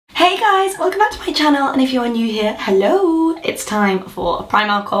guys, welcome back to my channel, and if you are new here, hello! It's time for a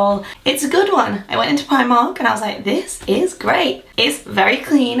Primark haul. It's a good one. I went into Primark and I was like, this is great. It's very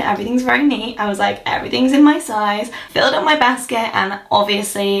clean, everything's very neat. I was like, everything's in my size, filled up my basket, and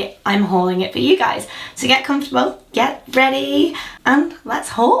obviously I'm hauling it for you guys. So get comfortable, get ready, and let's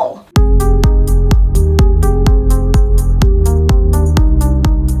haul.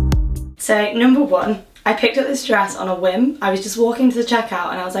 So number one, I picked up this dress on a whim. I was just walking to the checkout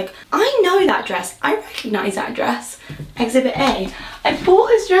and I was like, I know that dress, I recognise that dress. Exhibit A. I bought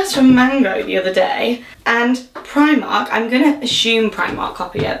this dress from Mango the other day, and Primark, I'm gonna assume Primark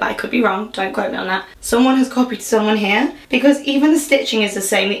copied it, but I could be wrong, don't quote me on that. Someone has copied someone here, because even the stitching is the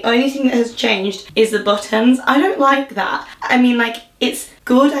same. The only thing that has changed is the buttons. I don't like that. I mean, like, it's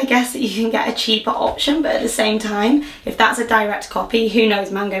good, I guess, that you can get a cheaper option, but at the same time, if that's a direct copy, who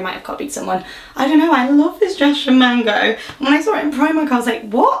knows, Mango might have copied someone. I don't know, I love this dress from Mango. And when I saw it in Primark, I was like,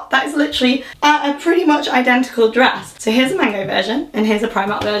 what? That is literally a pretty much identical dress. So here's a Mango version, and here's a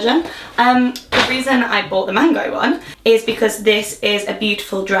Primark version. The reason I bought the Mango one is because this is a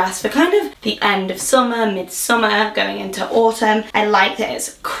beautiful dress for kind of the end of summer, midsummer, going into autumn. I like that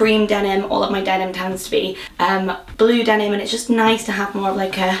it's cream denim. All of my denim tends to be blue denim, and it's just nice to have more of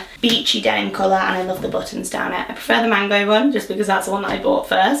like a beachy denim colour, and I love the buttons down it. I prefer the Mango one just because that's the one that I bought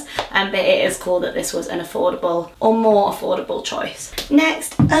first, but it is cool that this was an affordable or more affordable choice.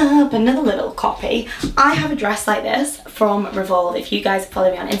 Next up, another little copy. I have a dress like this from Revolve. If you guys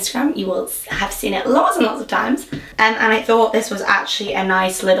follow me on Instagram, you will have seen it lots and lots of times, and I thought this was actually a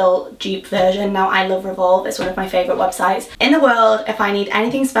nice little dupe version. Now, I love Revolve, it's one of my favourite websites in the world. If I need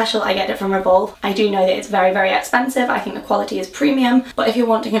anything special, I get it from Revolve. I do know that it's very, very expensive. I think the quality is premium, but if you're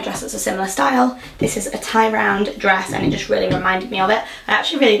wanting a dress that's a similar style, this is a tie-round dress, and it just really reminded me of it. I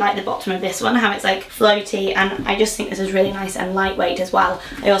actually really like the bottom of this one, how it's like floaty, and I just think this is really nice and lightweight as well.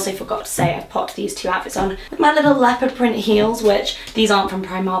 I also forgot to say I've popped these two outfits on with my little leopard print heels, which these aren't from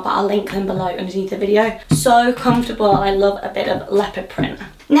Primark, but I'll link them below underneath the video. So comfortable. I love a bit of leopard print.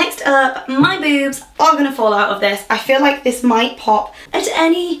 Next up, my boobs are gonna fall out of this. I feel like this might pop at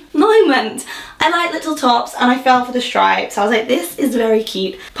any moment. I like little tops, and I fell for the stripes. I was like, this is very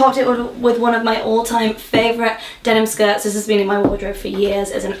cute. Popped it with one of my all-time favourite denim skirts. This has been in my wardrobe for years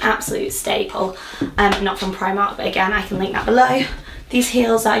as an absolute staple. Not from Primark, but again, I can link that below. These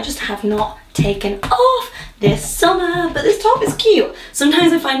heels I just have not taken off this summer, but this top is cute.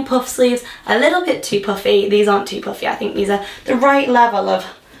 Sometimes I find puff sleeves a little bit too puffy. These aren't too puffy. I think these are the right level of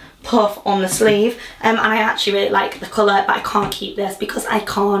puff on the sleeve, and I actually really like the colour, but I can't keep this because I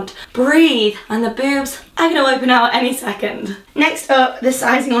can't breathe, and the boobs are going to open out any second. Next up, the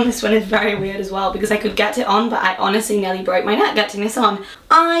sizing on this one is very weird as well, because I could get it on, but I honestly nearly broke my neck getting this on.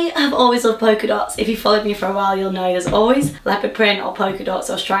 I have always loved polka dots. If you followed me for a while, you'll know there's always leopard print or polka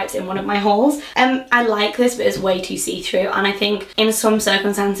dots or stripes in one of my hauls. I like this, but it's way too see-through, and I think in some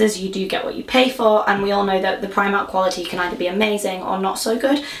circumstances you do get what you pay for, and we all know that the Primark quality can either be amazing or not so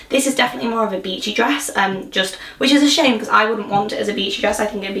good. This is definitely more of a beachy dress, which is a shame because I wouldn't want it as a beachy dress. I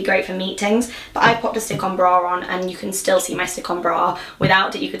think it'd be great for meetings, but I popped a stick-on bra on, and you can still see my stick-on bra.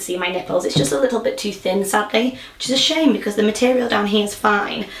 Without it, you could see my nipples. It's just a little bit too thin, sadly, which is a shame because the material down here is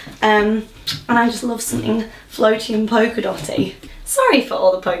fine. And I just love something floaty and polka dotty. Sorry for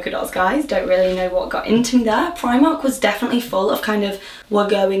all the polka dots, guys. Don't really know what got into me there. Primark was definitely full of kind of, we're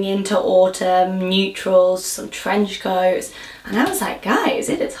going into autumn, neutrals, some trench coats. And I was like, guys,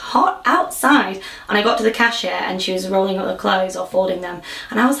 it is hot outside. And I got to the cashier and she was rolling up the clothes or folding them.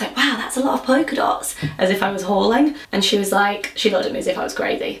 And I was like, wow, that's a lot of polka dots, as if I was hauling. And she was like, she looked at me as if I was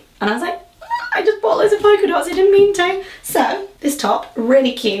crazy. And I was like, I just bought loads of polka dots, I didn't mean to. So, this top,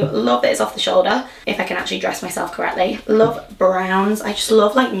 really cute. Love that it's off the shoulder, if I can actually dress myself correctly. Love browns. I just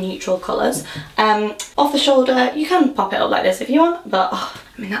love like neutral colours. Off the shoulder, you can pop it up like this if you want, but oh,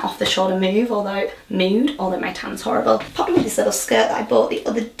 I mean that off the shoulder although my tan's horrible. Popped it with this little skirt that I bought the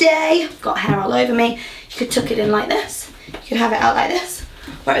other day. Got hair all over me. You could tuck it in like this. You could have it out like this.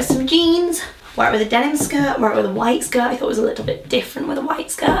 Wear it with some jeans. Wear it with a denim skirt, wear it with a white skirt. I thought it was a little bit different with a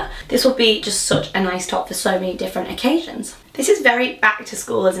white skirt. This will be just such a nice top for so many different occasions. This is very back to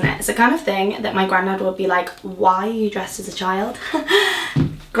school, isn't it? It's the kind of thing that my granddad would be like, why are you dressed as a child?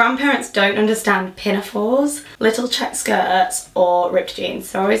 Grandparents don't understand pinafores, little check skirts or ripped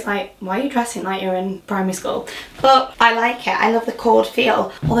jeans. They're always like, why are you dressing like you're in primary school? But I like it. I love the cord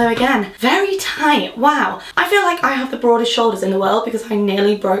feel. Although again, very tight. Wow. I feel like I have the broadest shoulders in the world because I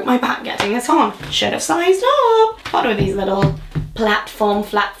nearly broke my back getting this on. Should have sized up. What are these little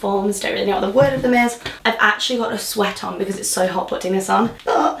platforms, don't really know what the word of them is. I've actually got a sweat on because it's so hot putting this on,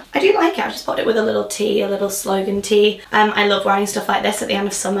 but I do like it. I've just popped it with a little tee, a little slogan tee. I love wearing stuff like this at the end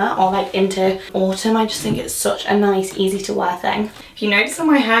of summer or like into autumn. I just think it's such a nice, easy to wear thing. If you notice that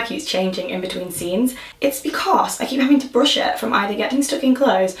my hair keeps changing in between scenes, it's because I keep having to brush it from either getting stuck in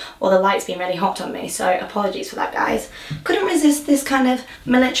clothes or the lights being really hot on me, so apologies for that, guys. Couldn't resist this kind of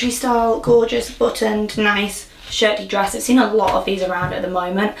military style, gorgeous, buttoned, nice shirty dress. I've seen a lot of these around at the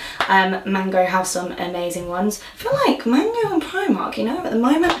moment. Mango have some amazing ones. I feel like Mango and Primark, you know, at the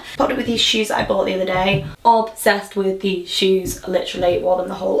moment. Popped it with these shoes that I bought the other day. Obsessed with these shoes, literally wore them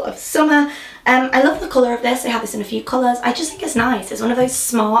the whole of summer. I love the colour of this. They have this in a few colours. I just think it's nice. It's one of those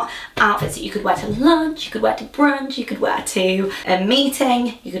smart outfits that you could wear to lunch, you could wear to brunch, you could wear to a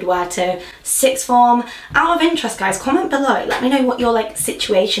meeting, you could wear to sixth form. Out of interest, guys, comment below. Let me know what your like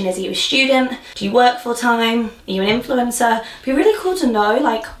situation is. Are you a student? Do you work full time? Are you an influencer? It'd be really cool to know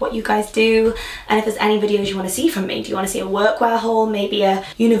like what you guys do, and if there's any videos you want to see from me. Do you want to see a workwear haul, maybe a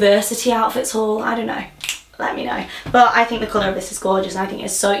university outfits haul? I don't know. Let me know. But I think the colour of this is gorgeous, and I think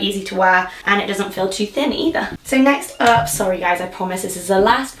it's so easy to wear and it doesn't feel too thin either. So next up, sorry guys, I promise this is the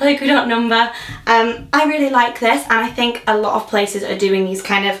last polka dot number. I really like this, and I think a lot of places are doing these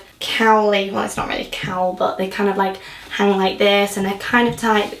kind of cowly, well it's not really cowl, but they kind of like hang like this, and they're kind of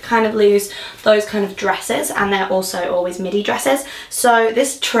tight, kind of loose, those kind of dresses, and they're also always midi dresses. So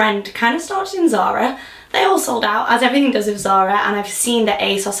this trend kind of started in Zara. They all sold out, as everything does with Zara, and I've seen that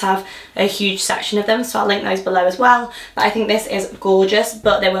ASOS have a huge section of them, so I'll link those below as well. But I think this is gorgeous,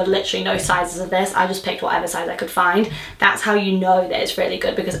 but there were literally no sizes of this. I just picked whatever size I could find. That's how you know that it's really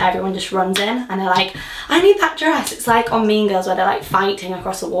good, because everyone just runs in and they're like, I need that dress. It's like on Mean Girls where they're like fighting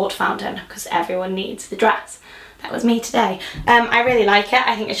across a water fountain because everyone needs the dress. That was me today. I really like it.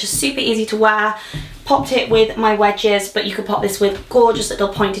 I think it's just super easy to wear. Popped it with my wedges, but you could pop this with gorgeous little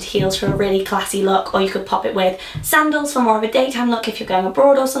pointed heels for a really classy look, or you could pop it with sandals for more of a daytime look if you're going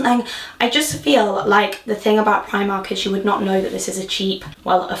abroad or something. I just feel like the thing about Primark is you would not know that this is a cheap,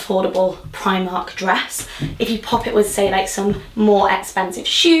 well, affordable Primark dress if you pop it with, say, like some more expensive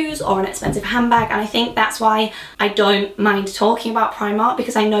shoes or an expensive handbag. And I think that's why I don't mind talking about Primark,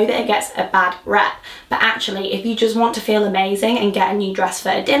 because I know that it gets a bad rep. But actually, if you just want to feel amazing and get a new dress for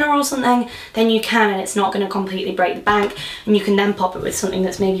a dinner or something, then you can, and it's not going to completely break the bank, and you can then pop it with something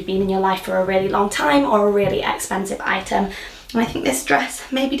that's maybe been in your life for a really long time or a really expensive item. And I think this dress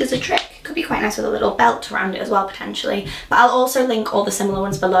maybe does a trick. It could be quite nice with a little belt around it as well, potentially. But I'll also link all the similar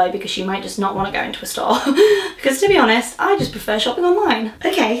ones below, because you might just not want to go into a store. Because to be honest, I just prefer shopping online.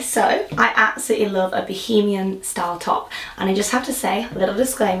 Okay, so I absolutely love a bohemian style top. And I just have to say, a little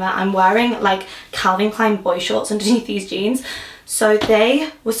disclaimer, I'm wearing like Calvin Klein boy shorts underneath these jeans. So they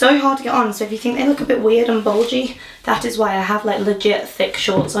were so hard to get on, so if you think they look a bit weird and bulgy, that is why I have like legit thick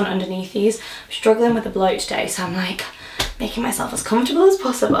shorts on underneath these. I'm struggling with the bloat today, so I'm like making myself as comfortable as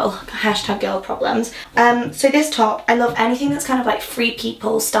possible. Hashtag girl problems. So this top, I love anything that's kind of like Free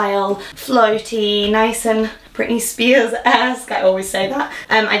People style, floaty, nice and Britney Spears-esque, I always say that.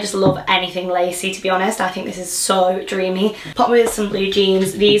 I just love anything lacy, to be honest. I think this is so dreamy. Pop with some blue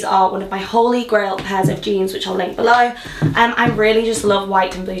jeans. These are one of my holy grail pairs of jeans, which I'll link below. I really just love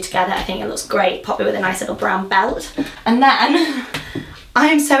white and blue together. I think it looks great. Pop it with a nice little brown belt. And then, I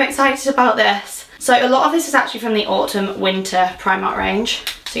am so excited about this. So a lot of this is actually from the autumn winter Primark range.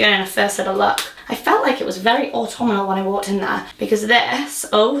 So you're getting a first little look. I felt like it was very autumnal when I walked in there, because this,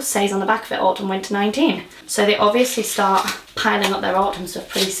 says on the back of it autumn winter 19. So they obviously start piling up their autumn stuff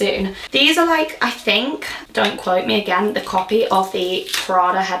pretty soon. These are like, I think, don't quote me again, the copy of the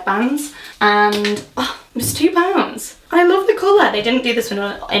Prada headbands, and it was £2. I love the colour. They didn't do this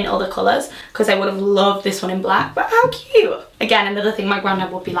one in other colours, because I would have loved this one in black, but how cute. Again, another thing my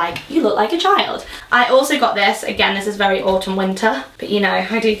granddad would be like, you look like a child. I also got this, again, this is very autumn winter, but you know,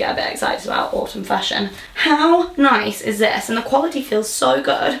 I do get a bit excited about autumn fashion. How nice is this? And the quality feels so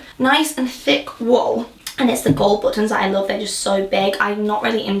good. Nice and thick wool. And it's the gold buttons that I love. They're just so big. I'm not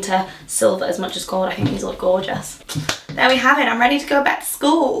really into silver as much as gold. I think these look gorgeous. There we have it. I'm ready to go back to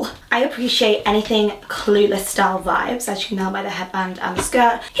school. I appreciate anything Clueless style vibes, as you can tell by the headband and the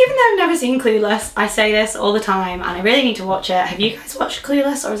skirt. Even though I've never seen Clueless, I say this all the time and I really need to watch it. Have you guys watched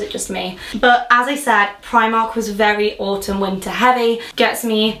Clueless, or is it just me? But as I said, Primark was very autumn winter heavy. Gets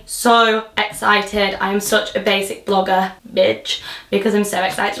me so excited. I am such a basic blogger bitch because I'm so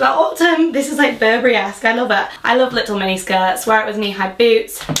excited about autumn. This is like Burberry-esque. I love it. I love little mini skirts. Wear it with knee-high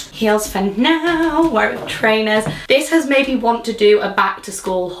boots. Heels for now. Wear it with trainers. This has made me want to do a back to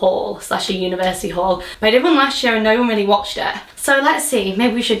school haul slash a university haul. But I did one last year and no one really watched it. So let's see,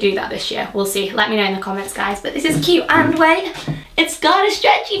 maybe we should do that this year. We'll see. Let me know in the comments, guys. But this is cute, and wait, it's got a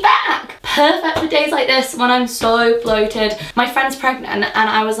stretchy back. Perfect for days like this when I'm so bloated. My friend's pregnant and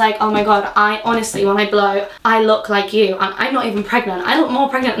I was like, oh my god, I honestly, when I bloat, I look like you. And I'm not even pregnant. I look more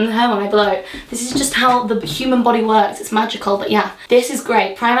pregnant than her when I bloat. This is just how the human body works. It's magical, but yeah, this is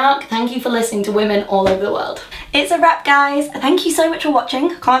great. Primark, thank you for listening to women all over the world. It's a wrap, guys. Thank you so much for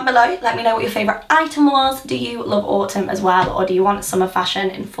watching. Comment below, let me know what your favourite item was. Do you love autumn as well, or do you want summer fashion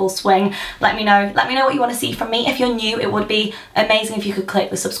in full swing? Let me know. Let me know what you want to see from me. If you're new, it would be amazing if you could click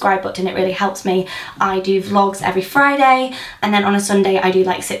the subscribe button. It really helps me. I do vlogs every Friday, and then on a Sunday I do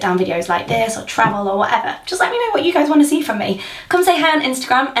like sit down videos like this, or travel, or whatever. Just let me know what you guys want to see from me. Come say hi on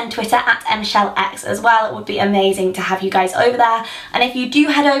Instagram and Twitter at mshellx as well. It would be amazing to have you guys over there. And if you do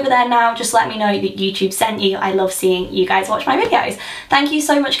head over there now, just let me know that YouTube sent you. I love seeing you guys watch my videos. Thank you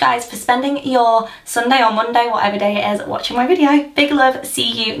so much, guys, for spending your Sunday or Monday, whatever day it is, watching my video. Big love. See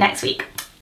you next week.